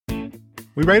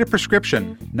We write a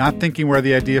prescription, not thinking where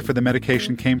the idea for the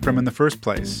medication came from in the first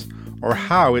place, or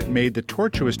how it made the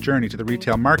tortuous journey to the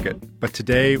retail market. But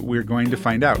today, we're going to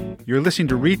find out. You're listening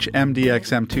to Reach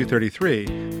MDXM 233,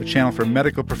 the channel for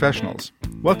medical professionals.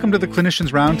 Welcome to the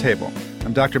Clinicians Roundtable.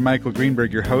 I'm Dr. Michael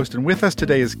Greenberg, your host, and with us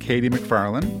today is Katie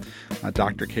McFarland,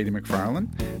 Dr. Katie McFarland,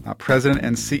 President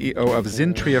and CEO of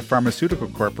Zintria Pharmaceutical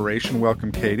Corporation.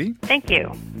 Welcome, Katie. Thank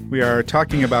you. We are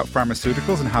talking about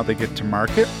pharmaceuticals and how they get to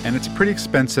market, and it's a pretty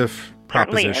expensive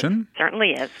proposition.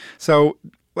 Certainly is. So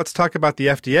let's talk about the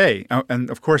FDA. And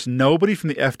of course, nobody from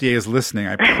the FDA is listening,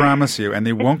 I promise you, and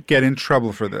they won't get in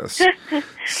trouble for this.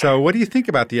 So what do you think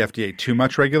about the FDA? Too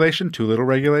much regulation? Too little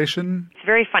regulation? It's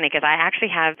very funny because I actually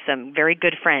have some very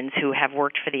good friends who have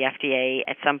worked for the FDA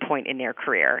at some point in their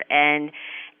career. And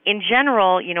in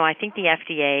general, I think the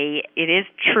FDA, it is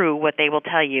true what they will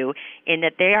tell you in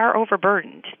that they are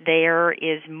overburdened. There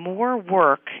is more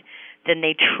work than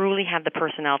they truly have the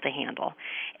personnel to handle.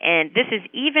 And this is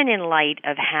even in light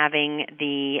of having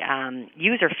the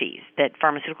user fees that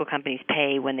pharmaceutical companies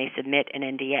pay when they submit an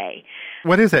NDA.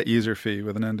 What is that user fee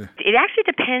with an NDA? It actually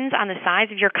depends on the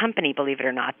size of your company, believe it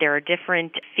or not. There are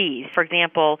different fees. For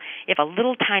example, if a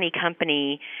little tiny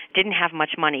company didn't have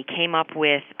much money, came up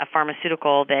with a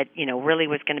pharmaceutical that, really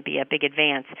was going to be a big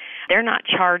advance, they're not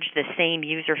charged the same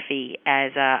user fee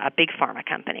as a big pharma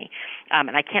company.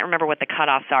 And I can't remember what the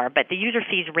cutoffs are, but the user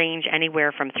fees range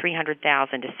anywhere from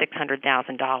 $300,000 to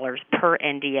 $600,000 per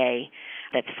NDA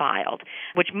that's filed,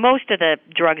 which most of the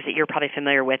drugs that you're probably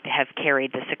familiar with have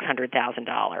carried the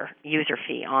 $600,000 user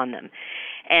fee on them.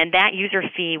 And that user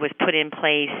fee was put in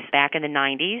place back in the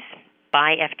 90s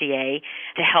by FDA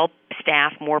to help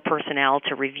staff more personnel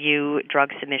to review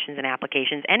drug submissions and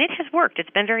applications. And it has worked. It's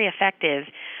been very effective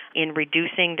in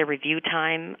reducing the review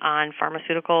time on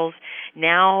pharmaceuticals.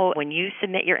 Now, when you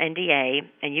submit your NDA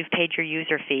and you've paid your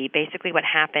user fee, basically what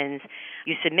happens,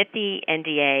 you submit the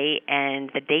NDA and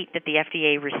the date that the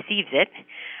FDA receives it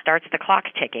starts the clock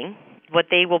ticking. What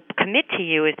they will commit to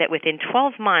you is that within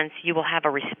 12 months you will have a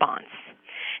response.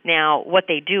 Now, what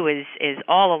they do is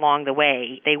all along the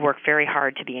way, they work very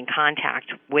hard to be in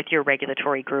contact with your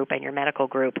regulatory group and your medical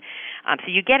group. So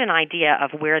you get an idea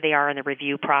of where they are in the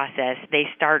review process. They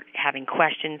start having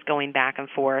questions going back and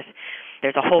forth.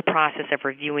 There's a whole process of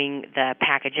reviewing the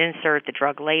package insert, the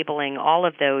drug labeling, all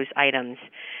of those items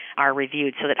are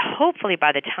reviewed so that hopefully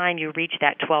by the time you reach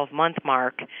that 12-month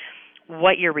mark,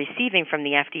 what you're receiving from the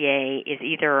FDA is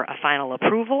either a final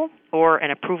approval or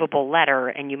an approvable letter,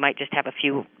 and you might just have a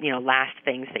few, last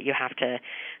things that you have to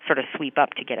sort of sweep up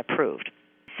to get approved.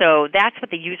 So that's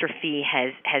what the user fee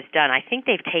has done. I think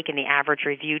they've taken the average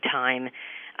review time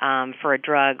for a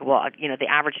drug, the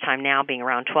average time now being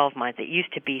around 12 months. It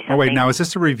used to be something... Oh, wait, now is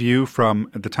this a review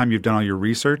from the time you've done all your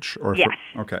research? Yes.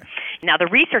 Okay. Now, the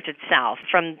research itself,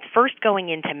 from first going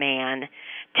into man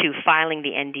to filing the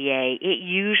NDA, it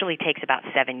usually takes about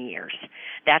 7 years.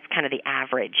 That's kind of the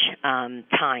average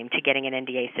time to getting an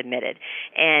NDA submitted.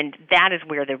 And that is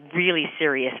where the really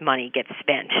serious money gets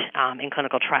spent in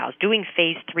clinical trials. Doing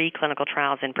phase 3 clinical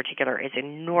trials in particular is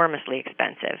enormously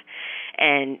expensive.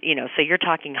 And, so you're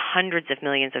talking hundreds of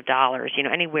millions of dollars,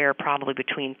 anywhere probably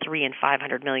between $300 and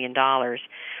 $500 million,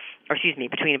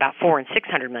 between about $400 and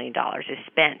 $600 million is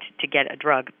spent to get a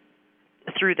drug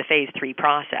through the phase 3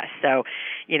 process. So,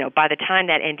 by the time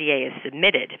that NDA is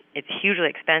submitted, it's hugely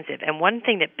expensive. And one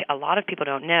thing that a lot of people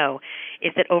don't know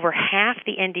is that over half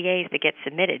the NDAs that get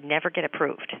submitted never get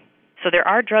approved. So there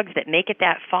are drugs that make it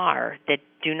that far that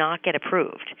do not get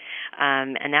approved.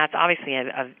 And that's obviously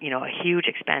a huge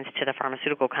expense to the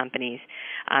pharmaceutical companies.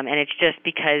 And it's just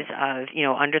because of,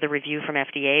 under the review from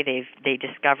FDA, they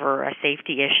discover a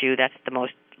safety issue. That's the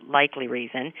most likely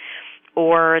reason.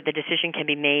 Or the decision can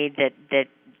be made that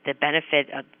the benefit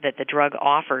that the drug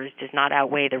offers does not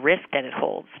outweigh the risk that it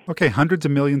holds. Okay, hundreds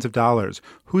of millions of dollars.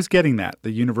 Who's getting that?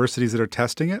 The universities that are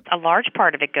testing it? A large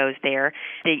part of it goes there.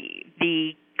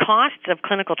 The costs of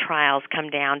clinical trials come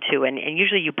down to, and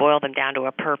usually you boil them down to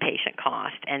a per-patient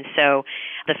cost. And so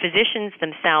the physicians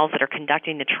themselves that are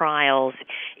conducting the trials,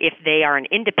 if they are an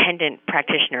independent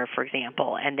practitioner, for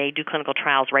example, and they do clinical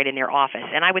trials right in their office,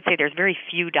 and I would say there's very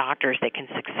few doctors that can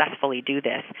successfully do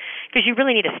this because you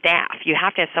really need a staff. You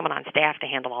have to have someone on staff to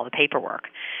handle all the paperwork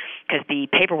because the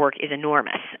paperwork is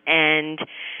enormous. And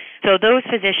so those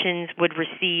physicians would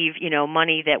receive,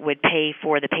 money that would pay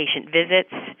for the patient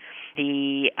visits.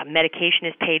 The medication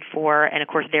is paid for, and of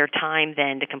course their time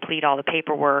then to complete all the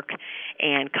paperwork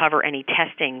and cover any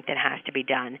testing that has to be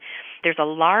done. There's a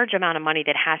large amount of money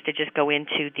that has to just go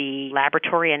into the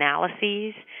laboratory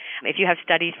analyses. If you have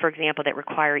studies, for example, that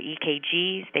require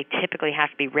EKGs, they typically have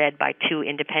to be read by 2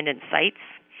 independent sites.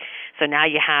 So now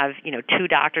you have, two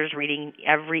doctors reading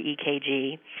every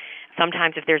EKG.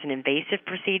 Sometimes if there's an invasive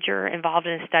procedure involved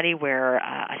in a study where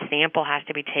a sample has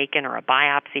to be taken or a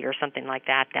biopsy or something like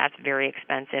that, that's very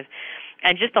expensive.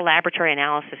 And just the laboratory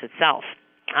analysis itself,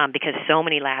 because so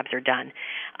many labs are done,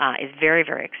 is very,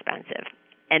 very expensive.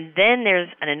 And then there's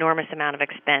an enormous amount of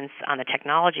expense on the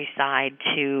technology side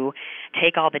to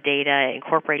take all the data,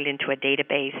 incorporate it into a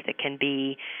database that can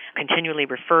be continually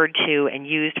referred to and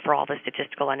used for all the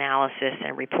statistical analysis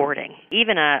and reporting.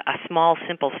 Even a small,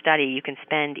 simple study, you can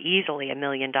spend easily $1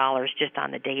 million just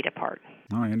on the data part.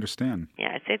 Oh, I understand.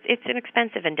 Yeah, it's an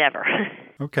expensive endeavor.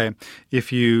 Okay.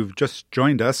 If you've just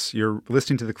joined us, you're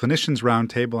listening to the Clinicians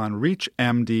Roundtable on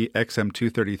ReachMD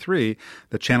XM233,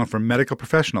 the channel for medical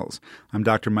professionals. I'm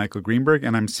Dr. Michael Greenberg,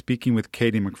 and I'm speaking with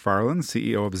Katie McFarland,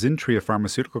 CEO of Zintria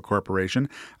Pharmaceutical Corporation,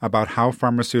 about how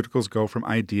pharmaceuticals go from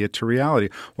idea to reality.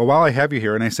 Well, while I have you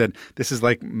here, and I said this is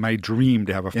like my dream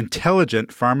to have an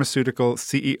intelligent pharmaceutical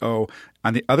CEO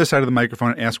on the other side of the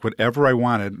microphone and ask whatever I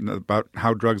wanted about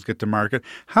how drugs get to market.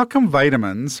 How come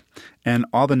vitamins and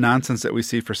all the nonsense that we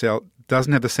see for sale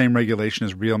doesn't have the same regulation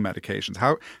as real medications?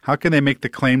 How can they make the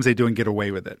claims they do and get away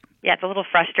with it? Yeah, it's a little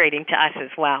frustrating to us as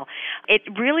well. It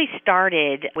really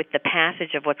started with the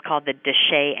passage of what's called the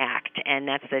DSHEA Act, and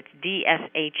that's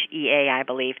DSHEA, I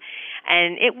believe.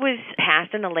 And it was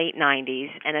passed in the late 90s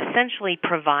and essentially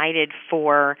provided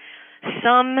for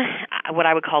some, what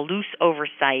I would call loose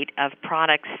oversight of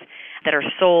products that are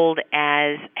sold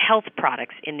as health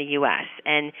products in the U.S.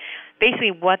 And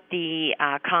basically what the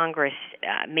Congress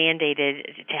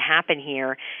mandated to happen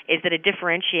here is that a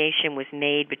differentiation was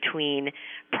made between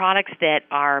products that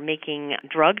are making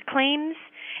drug claims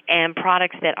and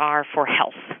products that are for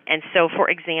health. And so, for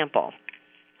example,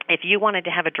 if you wanted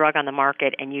to have a drug on the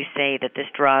market and you say that this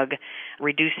drug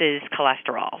reduces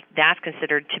cholesterol, that's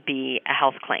considered to be a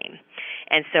health claim.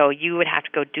 And so you would have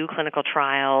to go do clinical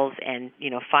trials and,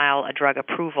 file a drug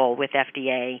approval with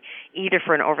FDA, either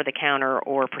for an over-the-counter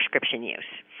or prescription use.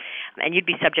 And you'd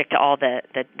be subject to all the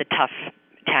tough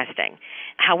testing.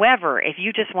 However, if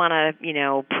you just want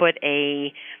to, put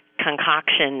a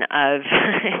concoction of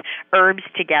herbs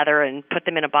together and put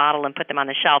them in a bottle and put them on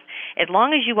the shelf, as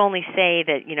long as you only say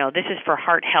that, this is for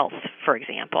heart health, for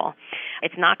example,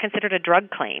 it's not considered a drug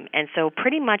claim. And so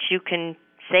pretty much you can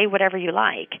say whatever you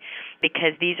like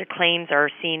because these claims are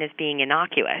seen as being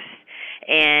innocuous.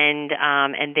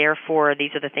 And therefore, these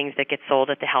are the things that get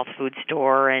sold at the health food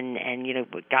store, and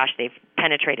they've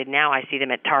penetrated now. I see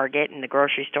them at Target and the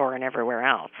grocery store and everywhere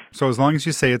else. So as long as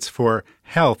you say it's for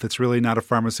health, it's really not a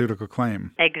pharmaceutical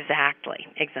claim. Exactly.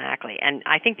 And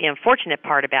I think the unfortunate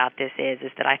part about this is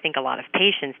that I think a lot of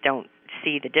patients don't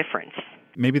see the difference.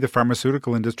 Maybe the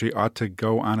pharmaceutical industry ought to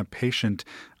go on a patient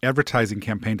advertising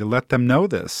campaign to let them know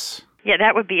this. Yeah,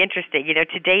 that would be interesting.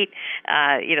 To date,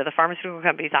 the pharmaceutical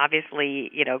companies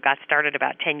obviously, got started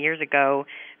about 10 years ago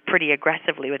pretty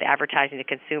aggressively with advertising to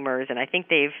consumers, and I think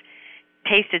they've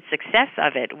tasted success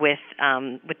of it with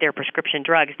their prescription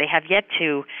drugs. They have yet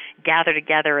to gather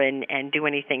together and do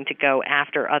anything to go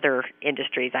after other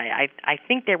industries. I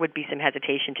think there would be some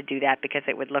hesitation to do that because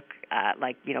it would look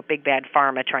like, big bad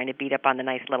pharma trying to beat up on the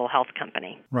nice little health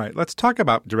company. Right. Let's talk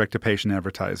about direct-to-patient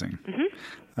advertising. Mm-hmm.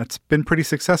 That's been pretty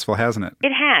successful, hasn't it?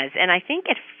 It has, and I think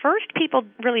at first people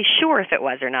weren't really sure if it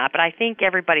was or not, but I think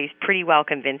everybody's pretty well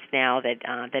convinced now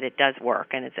that it does work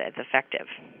and it's effective.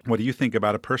 What do you think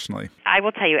about it personally? I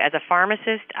will tell you, as a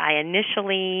pharmacist, I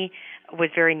initially was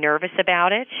very nervous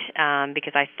about it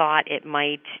because I thought it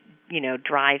might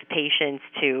drive patients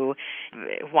to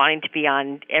wanting to be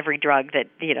on every drug that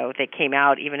came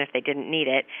out, even if they didn't need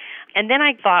it. And then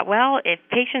I thought, well, if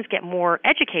patients get more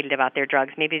educated about their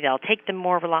drugs, maybe they'll take them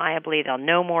more reliably, they'll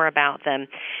know more about them.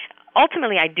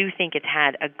 Ultimately, I do think it's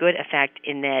had a good effect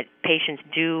in that patients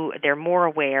they're more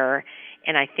aware,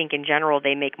 and I think in general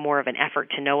they make more of an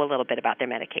effort to know a little bit about their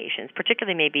medications,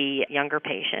 particularly maybe younger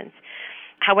patients.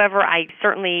 However, I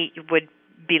certainly would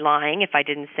be lying if I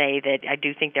didn't say that I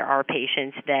do think there are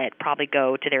patients that probably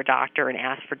go to their doctor and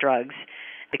ask for drugs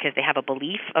because they have a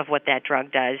belief of what that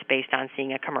drug does based on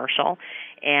seeing a commercial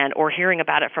or hearing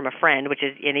about it from a friend, which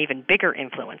is an even bigger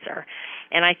influencer.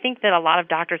 And I think that a lot of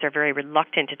doctors are very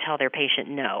reluctant to tell their patient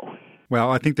no.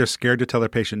 Well, I think they're scared to tell their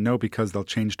patient no because they'll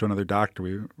change to another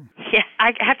doctor. Yeah,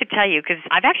 I have to tell you, because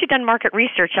I've actually done market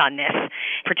research on this,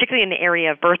 particularly in the area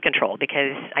of birth control,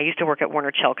 because I used to work at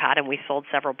Warner Chilcott and we sold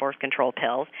several birth control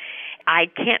pills. I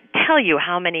can't tell you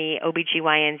how many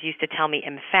OBGYNs used to tell me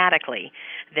emphatically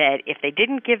that if they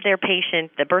didn't give their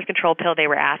patient the birth control pill they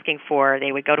were asking for,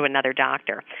 they would go to another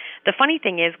doctor. The funny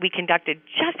thing is we conducted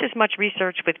just as much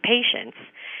research with patients,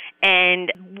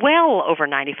 And well over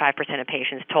 95% of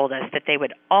patients told us that they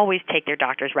would always take their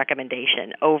doctor's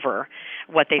recommendation over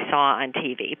what they saw on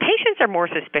TV. Patients are more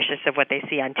suspicious of what they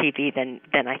see on TV than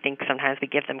I think sometimes we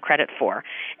give them credit for.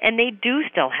 And they do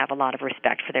still have a lot of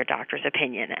respect for their doctor's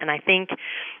opinion. And I think,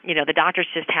 the doctors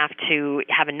just have to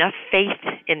have enough faith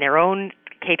in their own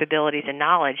capabilities and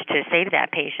knowledge to say to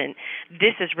that patient,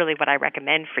 this is really what I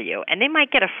recommend for you. And they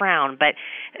might get a frown, but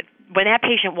when that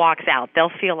patient walks out,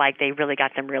 they'll feel like they really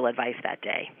got some real advice that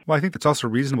day. Well, I think it's also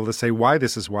reasonable to say why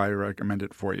this is why I recommend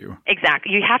it for you.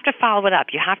 Exactly. You have to follow it up.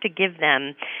 You have to give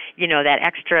them, that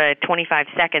extra 25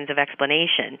 seconds of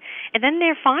explanation. And then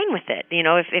they're fine with it.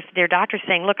 If their doctor's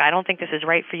saying, look, I don't think this is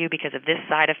right for you because of this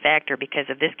side effect or because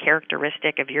of this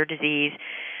characteristic of your disease,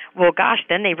 well, gosh,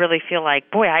 then they really feel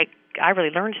like, boy, I really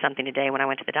learned something today when I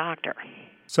went to the doctor.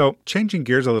 So changing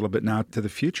gears a little bit now to the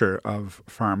future of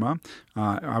pharma.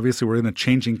 Obviously, we're in a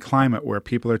changing climate where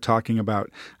people are talking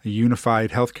about a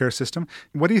unified healthcare system.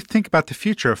 What do you think about the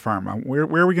future of pharma? Where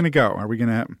are we going to go? Are we going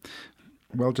to...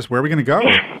 Well, just where are we going to go?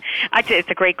 It's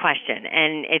a great question,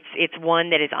 and it's one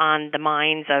that is on the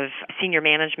minds of senior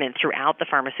management throughout the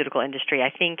pharmaceutical industry. I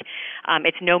think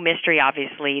it's no mystery,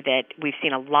 obviously, that we've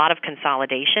seen a lot of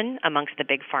consolidation amongst the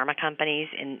big pharma companies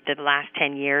in the last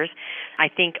 10 years. I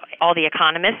think all the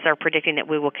economists are predicting that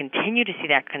we will continue to see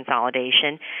that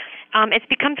consolidation. It's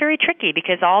become very tricky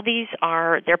because all these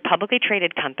they're publicly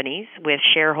traded companies with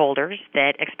shareholders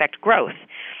that expect growth.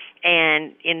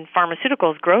 And in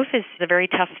pharmaceuticals, growth is a very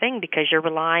tough thing because you're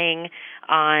relying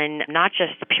on not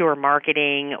just pure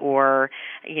marketing or,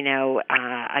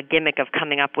 a gimmick of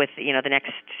coming up with, the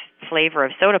next flavor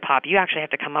of soda pop. You actually have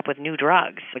to come up with new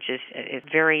drugs, which is a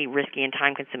very risky and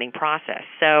time-consuming process.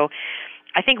 So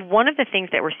I think one of the things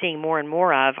that we're seeing more and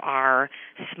more of are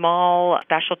small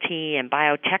specialty and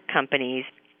biotech companies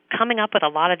coming up with a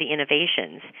lot of the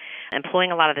innovations, employing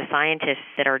a lot of the scientists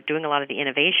that are doing a lot of the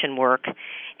innovation work,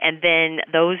 and then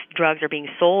those drugs are being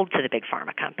sold to the big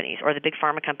pharma companies, or the big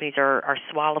pharma companies are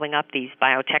swallowing up these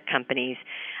biotech companies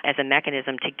as a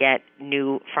mechanism to get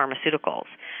new pharmaceuticals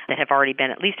that have already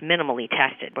been at least minimally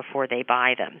tested before they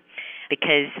buy them.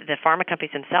 Because the pharma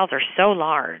companies themselves are so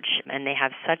large and they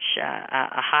have such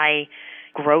a high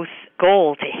growth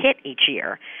goal to hit each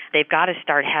year, they've got to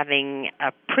start having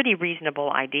a pretty reasonable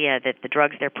idea that the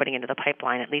drugs they're putting into the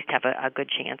pipeline at least have a good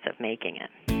chance of making it.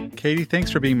 Katie,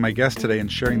 thanks for being my guest today and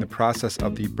sharing the process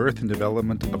of the birth and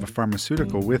development of a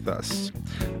pharmaceutical with us.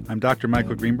 I'm Dr.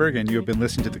 Michael Greenberg, and you have been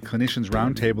listening to the Clinicians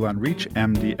Roundtable on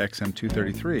ReachMD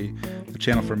XM233, the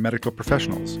channel for medical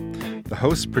professionals. The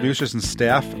hosts, producers, and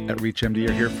staff at ReachMD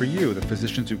are here for you, the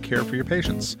physicians who care for your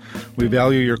patients. We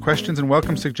value your questions and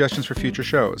welcome suggestions for future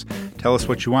shows. Tell us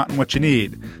what you want and what you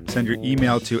need. Send your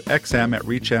email to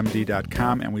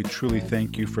xm@reachmd.com, and we truly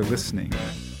thank you for listening.